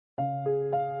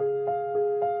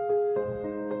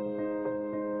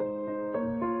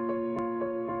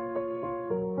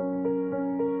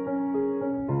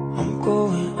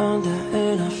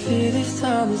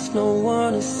there's no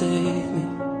one to save me.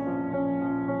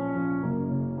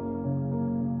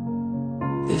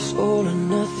 This all or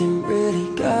nothing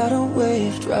really got a way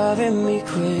of driving me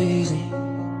crazy.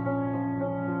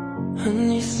 I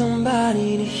need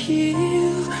somebody to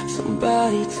heal,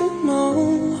 somebody to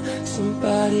know,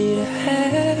 somebody to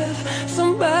have,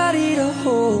 somebody to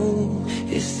hold.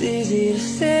 It's easy to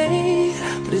say,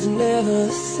 but it's never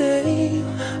the same.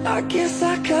 I guess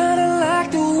I kinda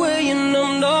like the way you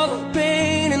numbed all the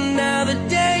pain. And now the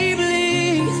day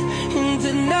bleeds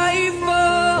into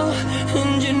nightfall,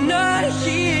 and you're not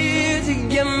here to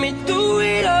get me through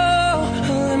it all.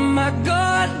 I let my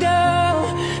guard down,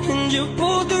 and you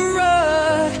pulled the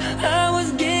rug. I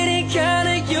was getting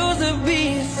kinda used to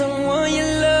being someone you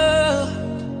loved.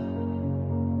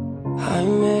 I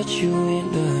met you in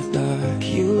the dark,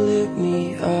 you lit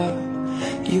me up.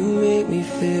 You made me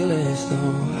feel as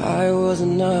though I was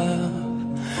enough.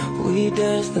 We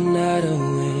danced the night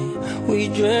away, we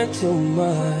drank too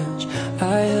much.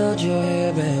 I held your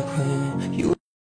hair back when you